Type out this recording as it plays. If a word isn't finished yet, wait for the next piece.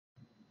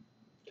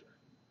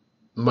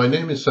My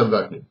name is Sam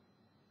Vaknin,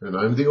 and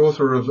I'm the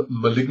author of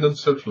Malignant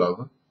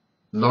Self-Love,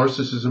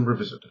 Narcissism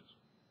Revisited.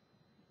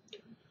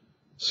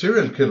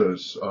 Serial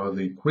killers are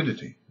the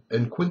quiddity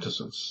and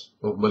quintessence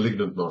of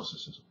malignant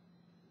narcissism.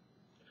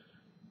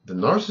 The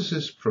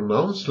narcissist's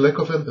pronounced lack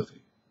of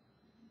empathy,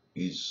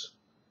 his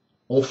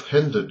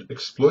off-handed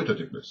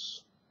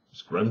exploitativeness,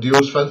 his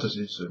grandiose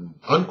fantasies and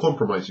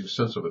uncompromising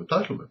sense of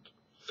entitlement,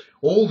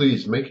 all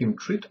these make him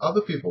treat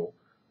other people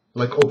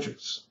like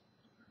objects.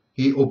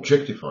 He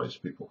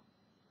objectifies people.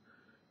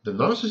 The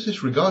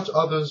narcissist regards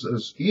others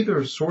as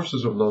either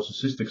sources of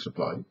narcissistic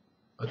supply,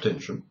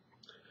 attention,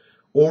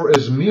 or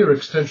as mere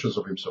extensions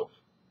of himself.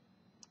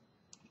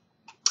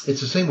 It's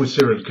the same with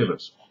serial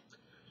killers.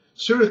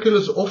 Serial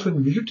killers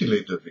often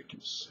mutilate their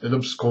victims and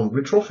abscond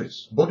with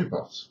trophies, body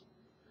parts.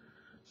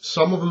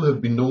 Some of them have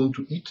been known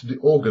to eat the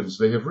organs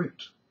they have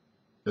raped,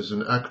 as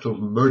an act of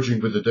merging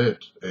with the dead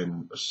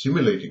and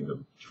assimilating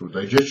them through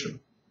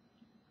digestion.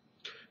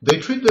 They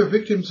treat their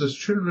victims as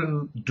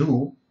children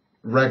do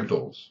rag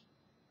dolls.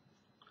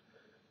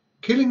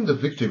 Killing the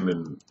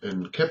victim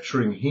and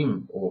capturing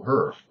him or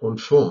her on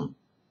film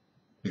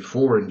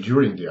before and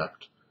during the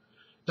act,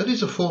 that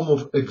is a form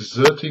of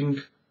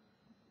exerting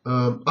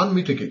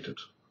unmitigated,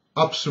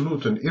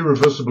 absolute and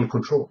irreversible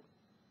control.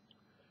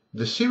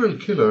 The serial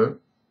killer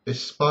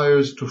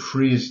aspires to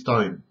freeze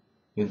time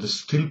in the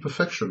still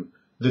perfection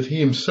that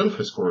he himself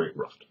has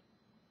choreographed.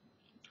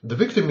 The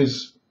victim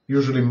is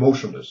usually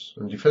motionless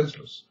and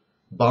defenseless,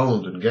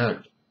 bound and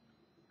gagged.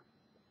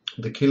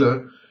 The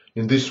killer,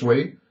 in this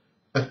way,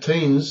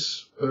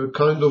 attains a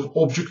kind of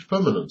object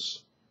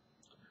permanence.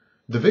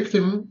 The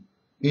victim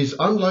is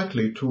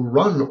unlikely to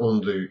run on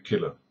the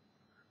killer,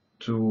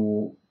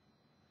 to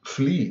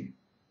flee,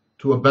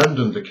 to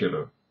abandon the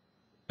killer,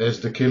 as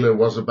the killer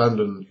was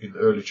abandoned in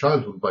early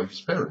childhood by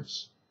his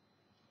parents.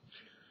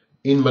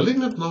 In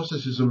malignant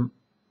narcissism,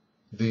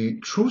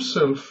 the true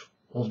self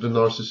of the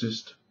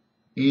narcissist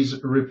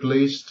is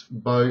replaced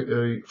by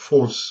a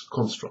false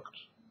construct,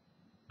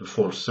 the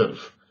false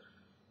self.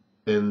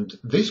 And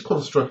this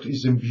construct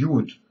is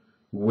imbued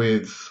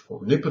with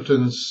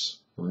omnipotence,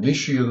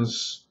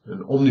 omniscience,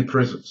 and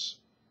omnipresence.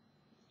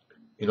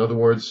 In other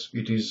words,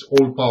 it is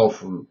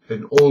all-powerful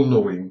and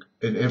all-knowing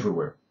and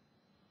everywhere.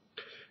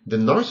 The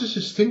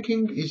narcissist's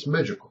thinking is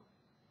magical.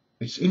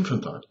 It's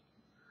infantile.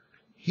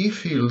 He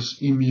feels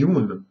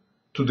immune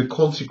to the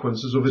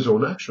consequences of his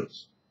own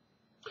actions.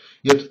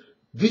 Yet,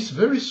 this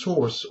very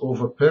source of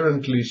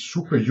apparently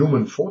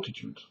superhuman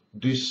fortitude,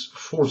 this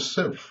false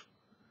self,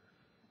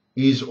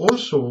 is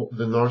also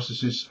the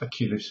narcissist's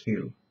Achilles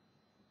heel.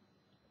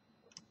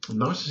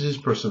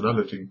 Narcissist's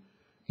personality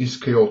is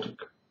chaotic.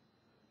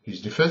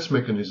 His defense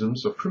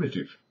mechanisms are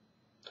primitive.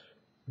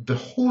 The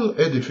whole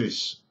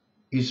edifice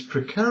is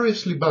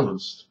precariously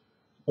balanced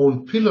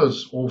on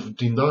pillars of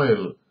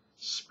denial,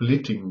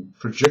 splitting,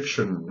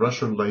 projection,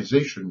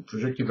 rationalization,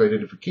 projective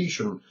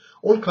identification.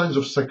 All kinds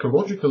of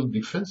psychological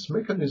defense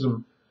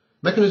mechanisms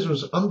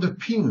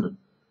underpin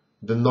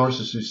the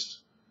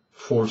narcissist's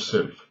false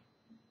self.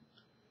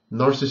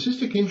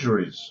 Narcissistic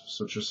injuries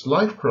such as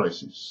life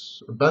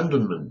crisis,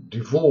 abandonment,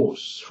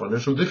 divorce,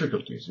 financial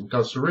difficulties,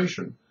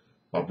 incarceration,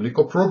 public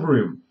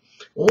opprobrium,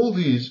 all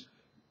these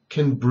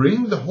can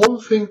bring the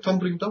whole thing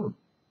tumbling down.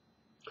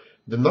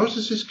 The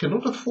narcissist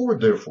cannot afford,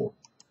 therefore,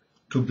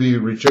 to be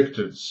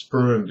rejected,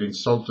 spurned,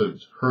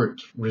 insulted, hurt,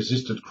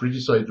 resisted,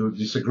 criticized, or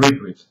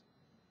disagreed with.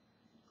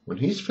 When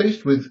he is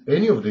faced with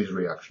any of these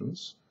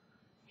reactions,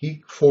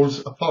 he falls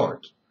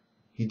apart,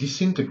 he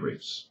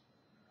disintegrates.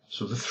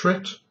 So the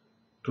threat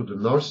to the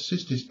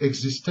narcissist is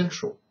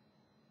existential.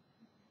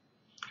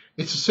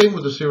 It's the same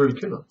with the serial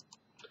killer.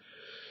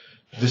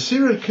 The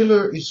serial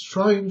killer is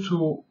trying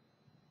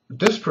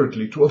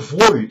desperately to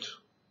avoid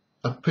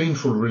a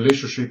painful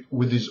relationship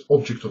with his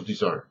object of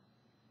desire.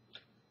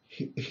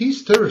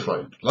 He's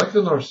terrified, like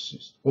the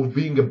narcissist, of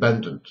being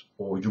abandoned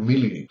or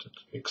humiliated,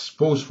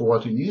 exposed for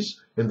what he is,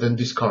 and then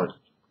discarded.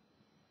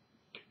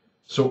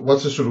 So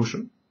what's the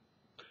solution?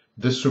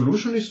 The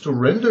solution is to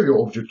render your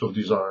object of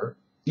desire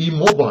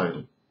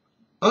immobile,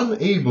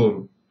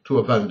 unable to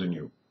abandon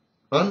you,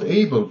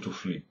 unable to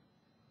flee.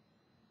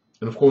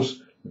 And of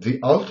course, the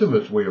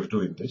ultimate way of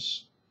doing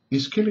this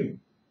is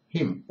killing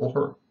him or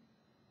her.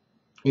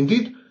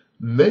 Indeed,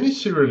 many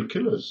serial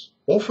killers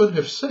often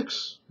have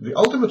sex, the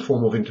ultimate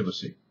form of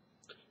intimacy,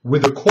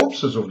 with the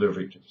corpses of their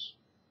victims.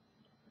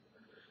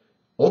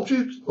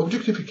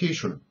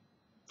 Objectification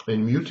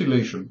and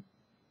mutilation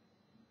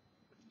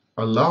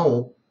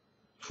allow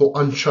for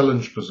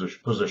unchallenged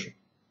possession.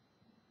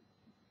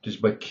 It is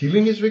by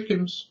killing his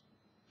victims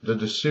that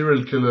the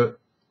serial killer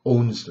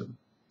owns them.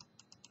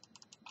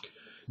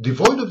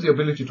 Devoid of the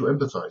ability to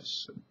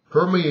empathize,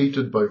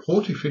 permeated by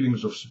haughty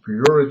feelings of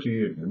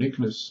superiority and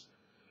uniqueness,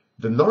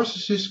 the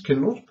narcissist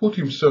cannot put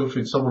himself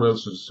in someone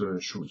else's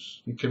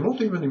shoes. He cannot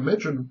even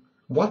imagine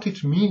what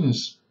it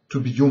means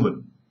to be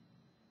human.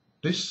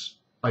 This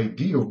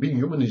idea of being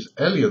human is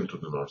alien to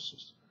the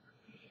narcissist.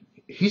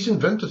 His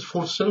invented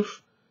false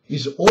self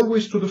is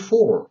always to the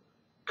fore,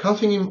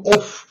 cutting him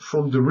off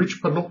from the rich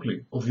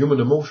panoply of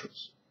human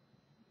emotions.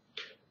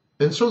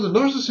 And so the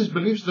narcissist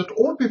believes that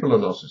all people are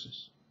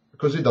narcissists,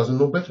 because he doesn't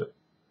know better.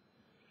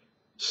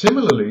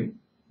 Similarly,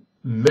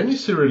 many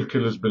serial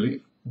killers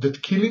believe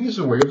that killing is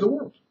the way of the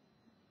world.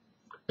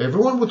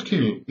 Everyone would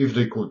kill if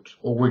they could,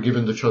 or were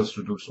given the chance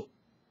to do so,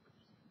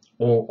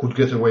 or could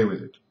get away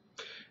with it.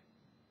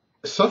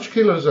 Such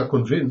killers are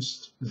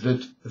convinced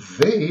that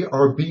they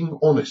are being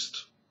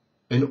honest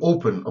and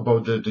open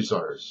about their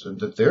desires, and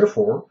that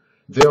therefore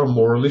they are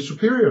morally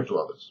superior to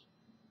others.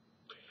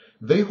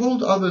 They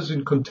hold others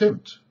in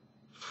contempt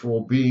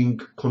for being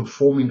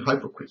conforming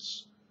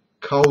hypocrites,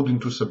 cowed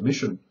into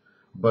submission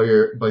by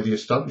the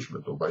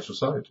establishment or by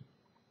society.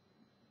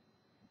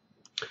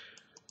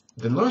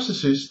 The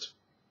narcissist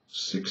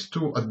seeks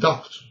to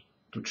adapt,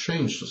 to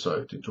change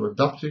society, to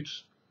adapt it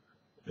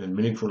and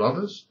meaningful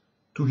others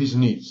to his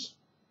needs.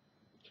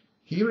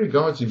 He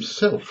regards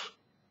himself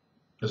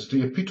as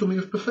the epitome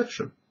of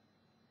perfection,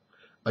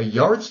 a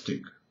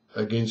yardstick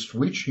against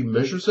which he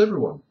measures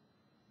everyone,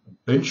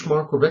 a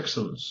benchmark of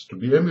excellence to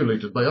be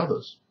emulated by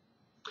others.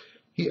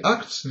 He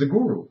acts the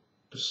guru,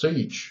 the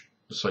sage,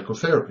 the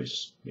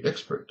psychotherapist, the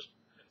expert,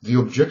 the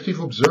objective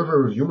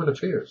observer of human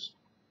affairs.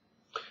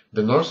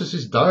 The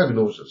narcissist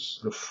diagnoses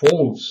the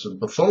faults and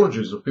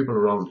pathologies of people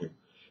around him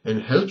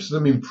and helps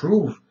them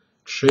improve,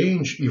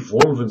 change,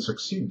 evolve, and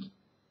succeed.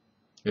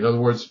 In other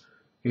words,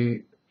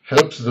 he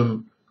helps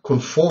them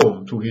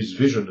conform to his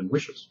vision and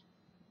wishes.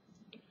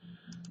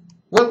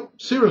 Well,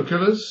 serial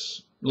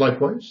killers,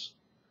 likewise,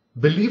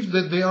 believe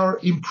that they are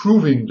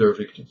improving their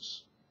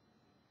victims.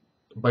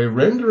 By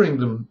rendering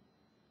them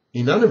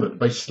inanimate,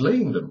 by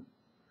slaying them,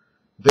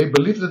 they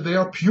believe that they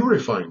are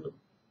purifying them,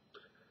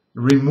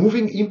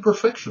 removing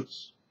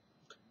imperfections.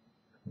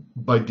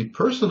 By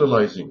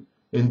depersonalizing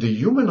and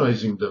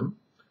dehumanizing them,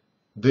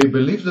 they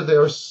believe that they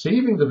are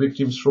saving the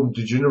victims from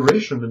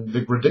degeneration and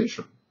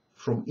degradation,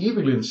 from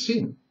evil and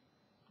sin,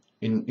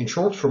 in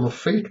short, from a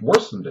fate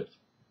worse than death.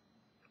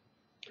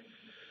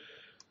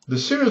 The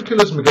serial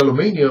killer's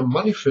megalomania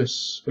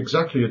manifests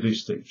exactly at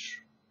this stage.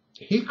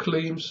 He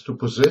claims to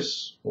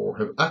possess or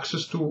have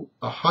access to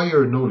a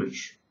higher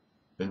knowledge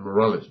and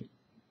morality.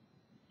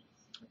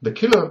 The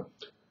killer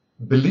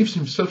believes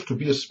himself to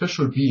be a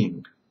special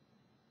being,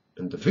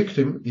 and the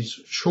victim is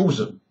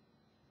chosen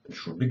and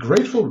should be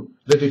grateful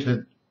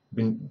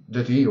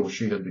that he or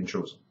she had been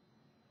chosen.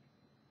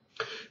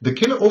 The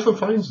killer often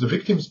finds the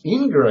victim's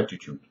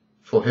ingratitude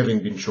for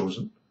having been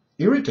chosen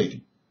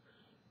irritating,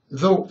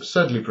 though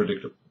sadly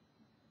predictable.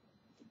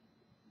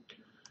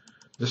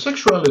 The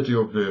sexuality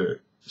of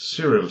the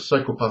serial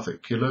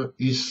psychopathic killer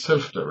is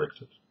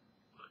self-directed.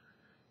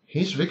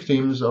 His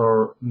victims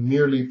are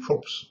merely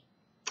props,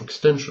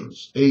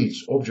 extensions,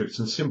 aids, objects,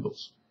 and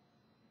symbols.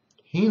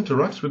 He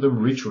interacts with them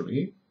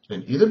ritually,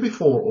 and either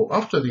before or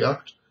after the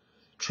act,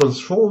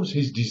 transforms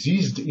his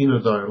diseased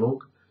inner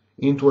dialogue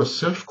into a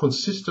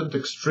self-consistent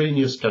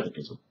extraneous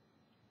catechism.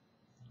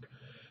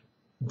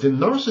 The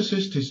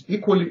narcissist is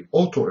equally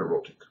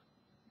autoerotic.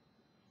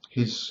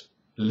 His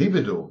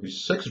libido,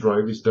 his sex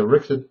drive, is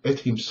directed at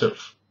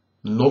himself,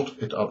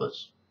 not at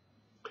others.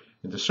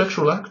 In the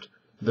sexual act,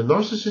 the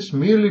narcissist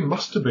merely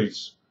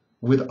masturbates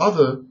with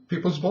other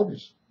people's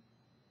bodies.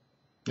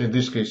 In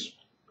this case,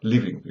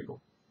 living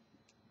people.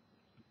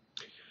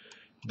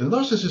 The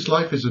narcissist's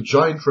life is a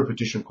giant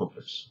repetition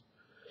complex.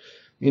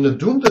 In a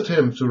doomed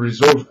attempt to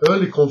resolve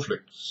early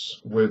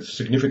conflicts with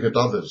significant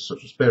others,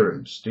 such as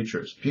parents,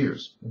 teachers,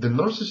 peers, the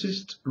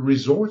narcissist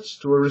resorts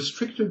to a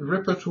restricted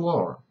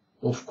repertoire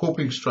of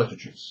coping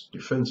strategies,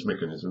 defense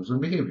mechanisms,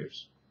 and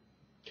behaviors.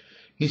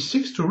 He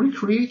seeks to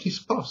recreate his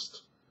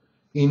past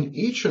in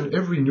each and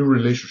every new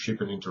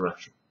relationship and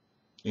interaction.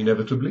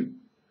 Inevitably,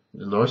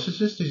 the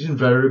narcissist is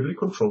invariably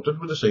confronted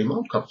with the same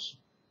outcomes.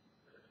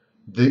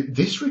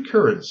 This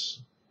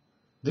recurrence,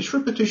 this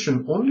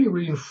repetition only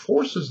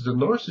reinforces the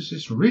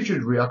narcissist's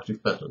rigid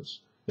reactive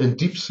patterns and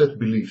deep-set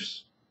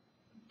beliefs.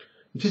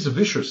 It is a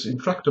vicious,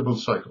 intractable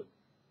cycle,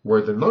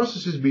 where the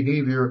narcissist's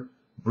behavior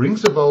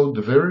brings about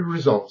the very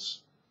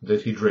results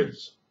that he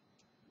dreads.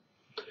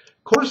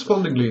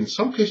 Correspondingly, in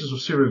some cases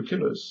of serial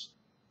killers,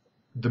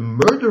 the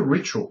murder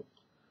ritual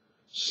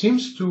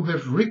seems to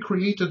have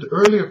recreated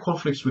earlier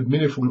conflicts with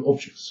meaningful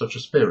objects, such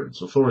as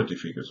parents, authority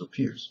figures, or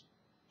peers.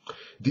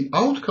 The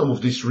outcome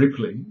of this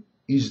replay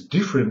is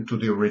different to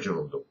the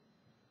original, though.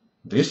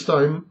 This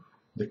time,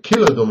 the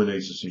killer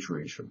dominates the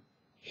situation.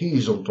 He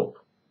is on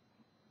top.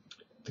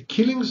 The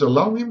killings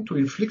allow him to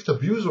inflict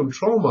abuse or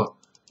trauma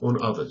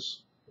on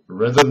others,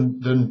 rather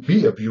than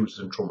be abused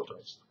and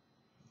traumatized.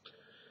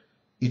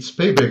 It's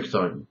payback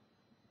time.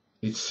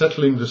 It's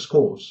settling the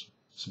scores.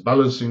 It's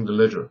balancing the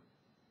ledger.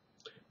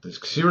 The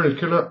serial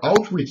killer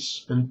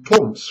outwits and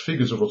taunts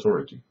figures of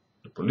authority,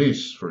 the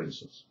police, for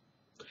instance.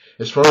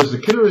 As far as the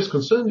killer is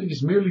concerned, he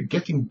is merely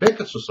getting back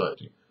at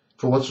society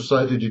for what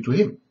society did to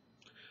him.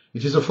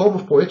 It is a form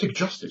of poetic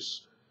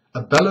justice,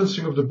 a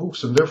balancing of the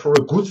books, and therefore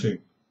a good thing.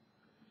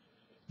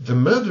 The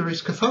murder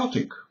is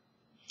cathartic.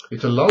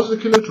 It allows the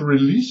killer to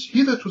release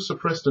hitherto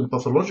suppressed and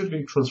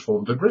pathologically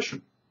transformed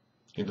aggression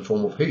in the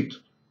form of hate,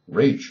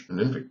 rage,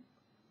 and envy.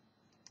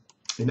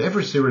 In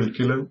every serial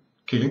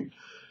killing,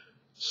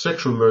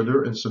 sexual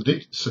murder, and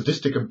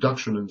sadistic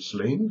abduction and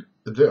slaying,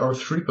 there are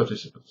three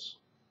participants: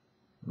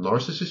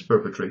 narcissist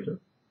perpetrator,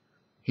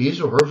 his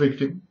or her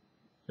victim,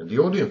 and the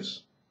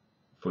audience,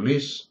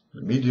 police,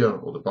 the media,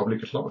 or the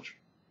public at large.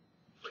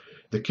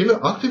 The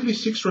killer actively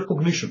seeks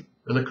recognition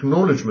and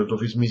acknowledgement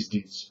of his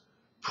misdeeds,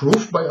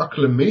 proof by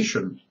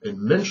acclamation and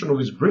mention of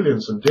his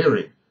brilliance and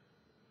daring.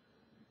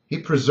 He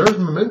preserves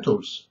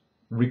mementos,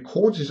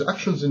 records his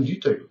actions in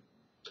detail,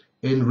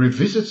 and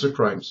revisits the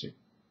crime scene.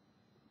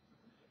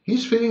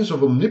 His feelings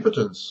of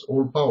omnipotence,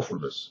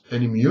 all-powerfulness,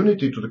 and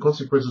immunity to the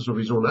consequences of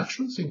his own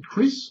actions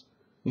increase.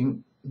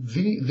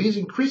 These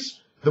increase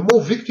the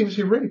more victims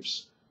he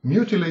rapes,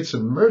 mutilates,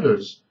 and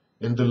murders,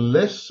 and the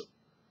less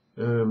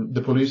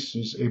the police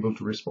is able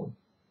to respond.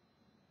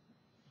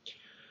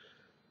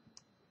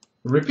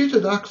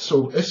 Repeated acts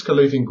of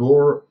escalating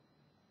gore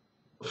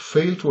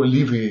fail to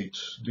alleviate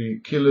the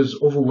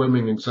killer's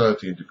overwhelming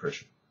anxiety and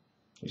depression.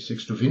 He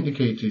seeks to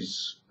vindicate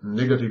his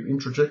negative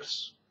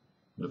introjects,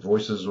 the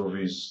voices of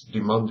his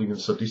demanding and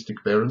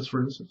sadistic parents,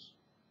 for instance,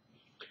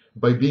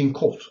 by being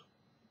caught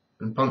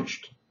and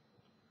punished.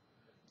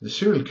 The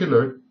serial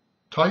killer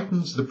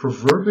tightens the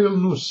proverbial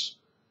noose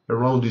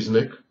around his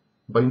neck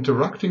by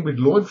interacting with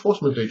law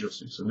enforcement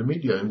agencies and the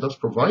media, and thus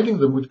providing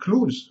them with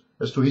clues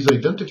as to his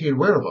identity and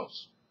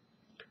whereabouts.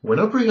 When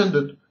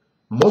apprehended,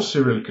 most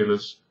serial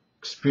killers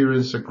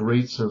experience a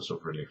great sense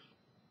of relief.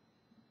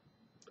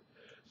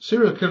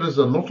 Serial killers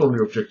are not only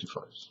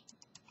objectifiers.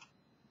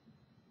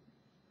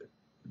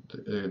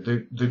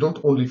 They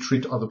don't only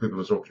treat other people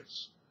as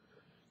objects.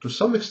 To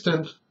some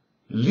extent,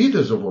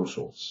 leaders of all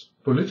sorts,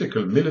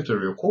 political,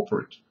 military, or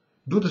corporate,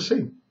 do the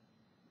same.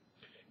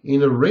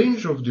 In a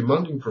range of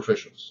demanding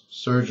professions,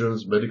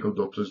 surgeons, medical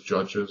doctors,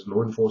 judges,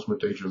 law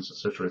enforcement agents,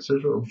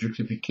 etc.,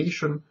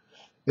 objectification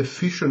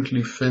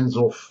efficiently fends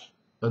off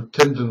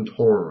attendant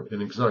horror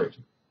and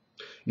anxiety.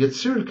 Yet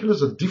serial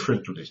killers are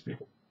different to these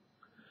people.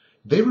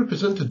 They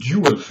represent a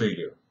dual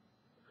failure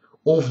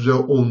of their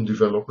own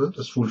development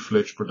as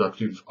full-fledged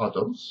productive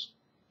adults,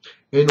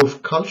 and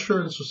of culture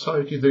and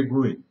society they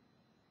grew in.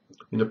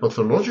 In a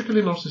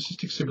pathologically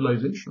narcissistic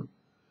civilization,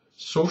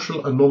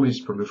 social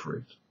anomalies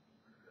proliferate.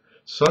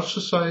 Such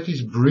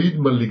societies breed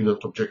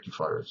malignant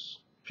objectifiers,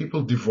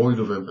 people devoid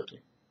of empathy.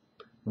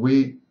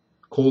 We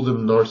call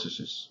them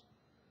narcissists,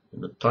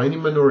 and a tiny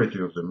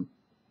minority of them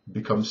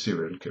become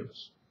serial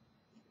killers.